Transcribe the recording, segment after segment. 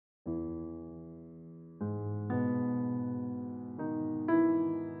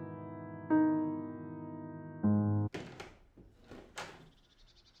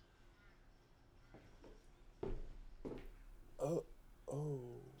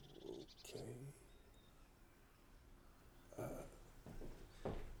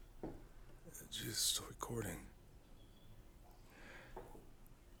is still recording.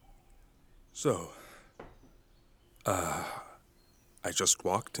 So, I just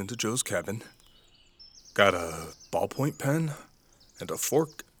walked into Joe's cabin, got a ballpoint pen, and a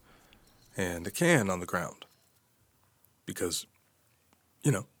fork, and a can on the ground. Because,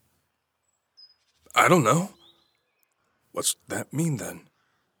 you know, I don't know. What's that mean then?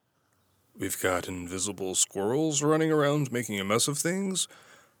 We've got invisible squirrels running around making a mess of things,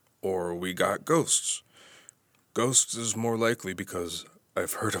 or we got ghosts. Ghosts is more likely because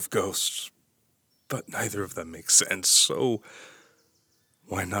I've heard of ghosts, but neither of them makes sense, so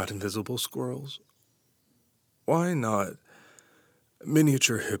why not invisible squirrels? Why not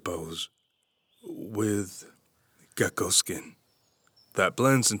miniature hippos with gecko skin that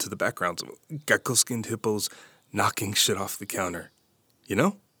blends into the backgrounds of gecko skinned hippos knocking shit off the counter? You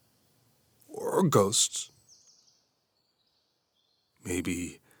know? Or ghosts.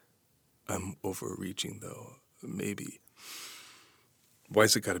 Maybe I'm overreaching though. Maybe.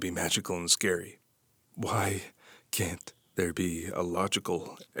 Why's it gotta be magical and scary? Why can't there be a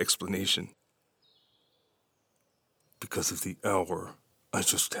logical explanation? Because of the hour I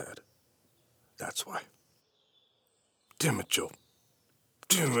just had. That's why. Damn it, Joe.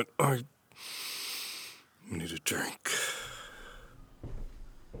 Damn it, I need a drink.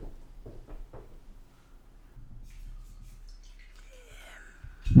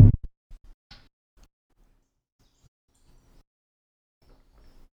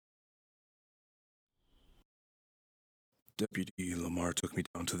 Deputy Lamar took me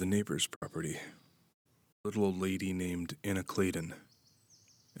down to the neighbor's property. A little old lady named Anna Clayton,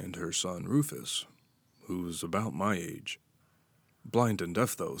 and her son Rufus, who's about my age. Blind and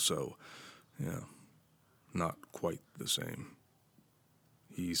deaf, though, so, yeah, not quite the same.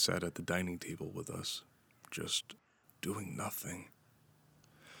 He sat at the dining table with us, just doing nothing,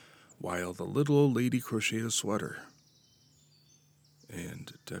 while the little old lady crocheted a sweater.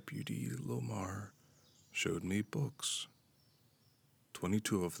 And Deputy Lamar showed me books,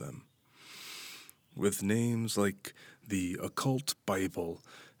 22 of them, with names like the Occult Bible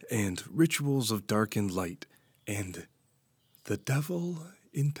and Rituals of Dark and Light and The Devil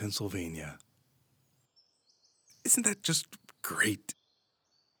in Pennsylvania. Isn't that just great?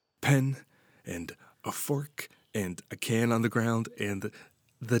 Pen and a fork and a can on the ground and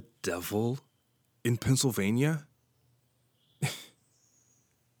the devil in Pennsylvania?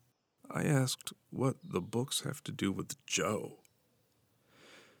 I asked what the books have to do with Joe.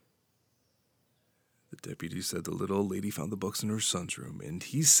 The deputy said the little old lady found the books in her son's room, and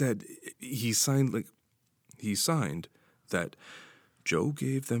he said he signed that Joe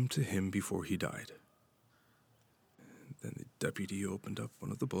gave them to him before he died. Then the deputy opened up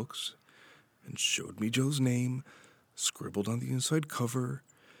one of the books and showed me Joe's name, scribbled on the inside cover,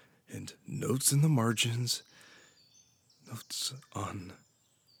 and notes in the margins, notes on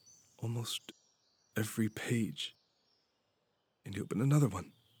almost every page. And he opened another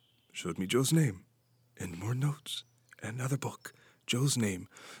one, showed me Joe's name, and more notes, and another book, Joe's name,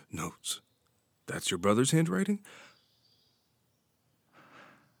 notes. That's your brother's handwriting?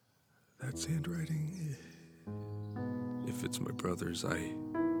 That's handwriting. If it's my brother's, I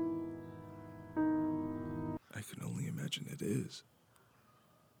can only imagine it is.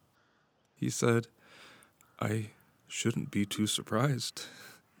 He said, I shouldn't be too surprised.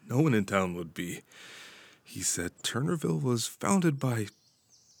 No one in town would be. He said Turnerville was founded by,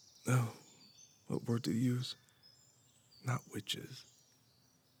 what word did he use? Not witches.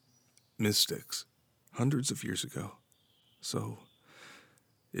 Mystics. Hundreds of years ago. So,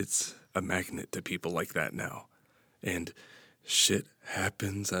 it's a magnet to people like that now. And shit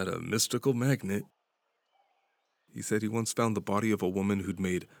happens at a mystical magnet. He said he once found the body of a woman who'd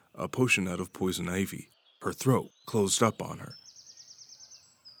made a potion out of poison ivy. Her throat closed up on her.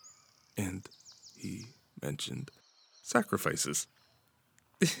 And he mentioned sacrifices.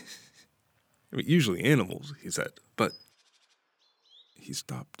 I mean, usually animals, he said, but he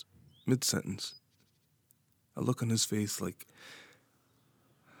stopped mid-sentence. A look on his face like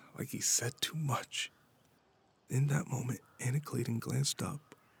he said too much. In that moment, Anna Clayton glanced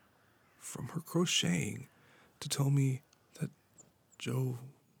up from her crocheting to tell me that Joe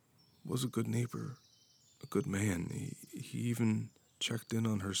was a good neighbor, a good man. He even checked in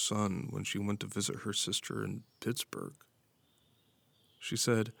on her son when she went to visit her sister in Pittsburgh. She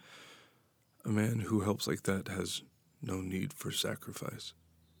said, a man who helps like that has no need for sacrifice.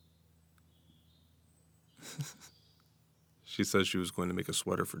 She said she was going to make a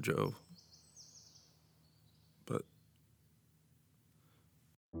sweater for Joe.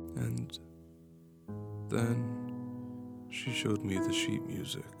 And then she showed me the sheet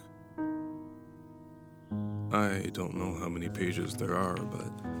music. I don't know how many pages there are,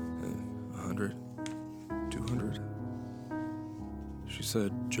 but 100, 200. She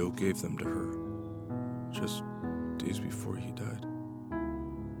said Joe gave them to her just days before he died.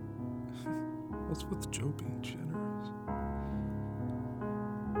 What's with Joe being generous?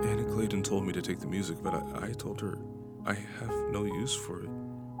 Annie Clayton told me to take the music, but I told her I have no use for it.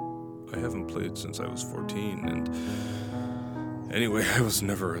 I haven't played since I was 14, and anyway, I was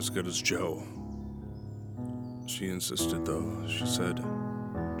never as good as Joe. She insisted, though. She said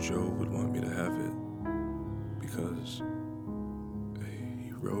Joe would want me to have it because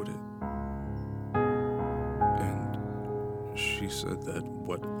he wrote it. And she said that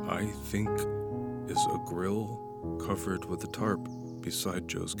what I think is a grill covered with a tarp beside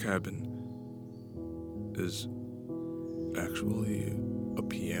Joe's cabin is actually a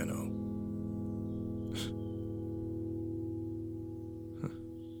piano.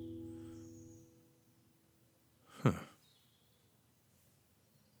 Huh.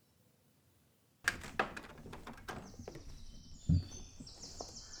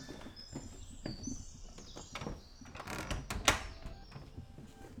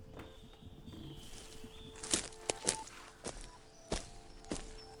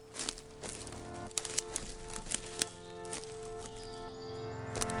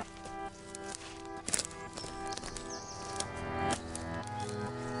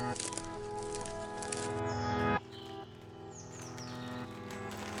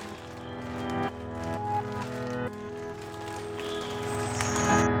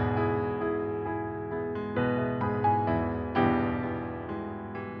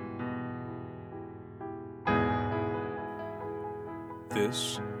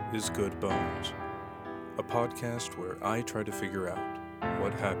 This is Good Bones, a podcast where I try to figure out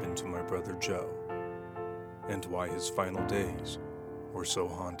what happened to my brother Joe and why his final days were so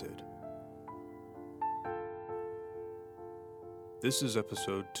haunted. This is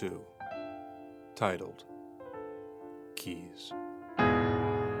episode 2, titled Keys.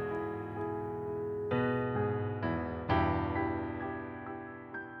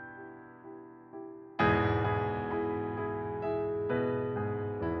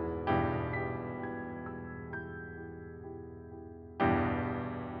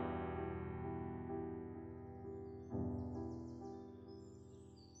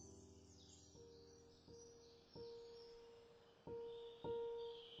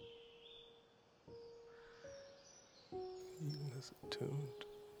 Even as attuned.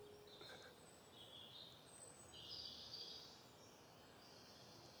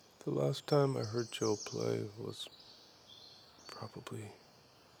 The last time I heard Joe play was probably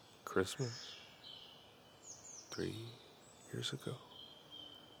Christmas, 3 years ago.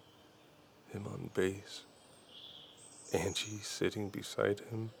 Him on bass, Angie sitting beside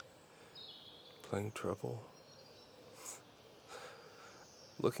him, playing treble.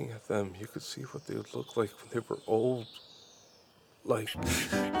 Looking at them, you could see what they would look like when they were old. Like,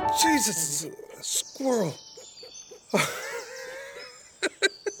 Jesus, it's a squirrel.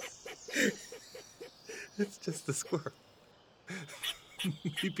 It's just a squirrel.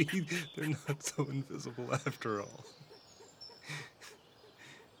 Maybe they're not so invisible after all.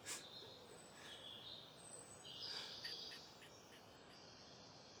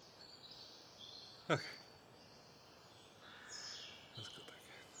 Okay. Let's go back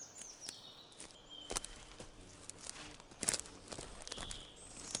in.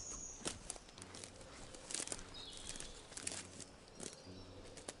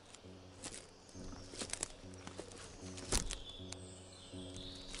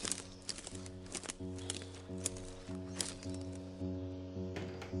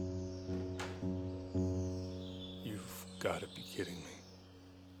 You've got to be kidding me.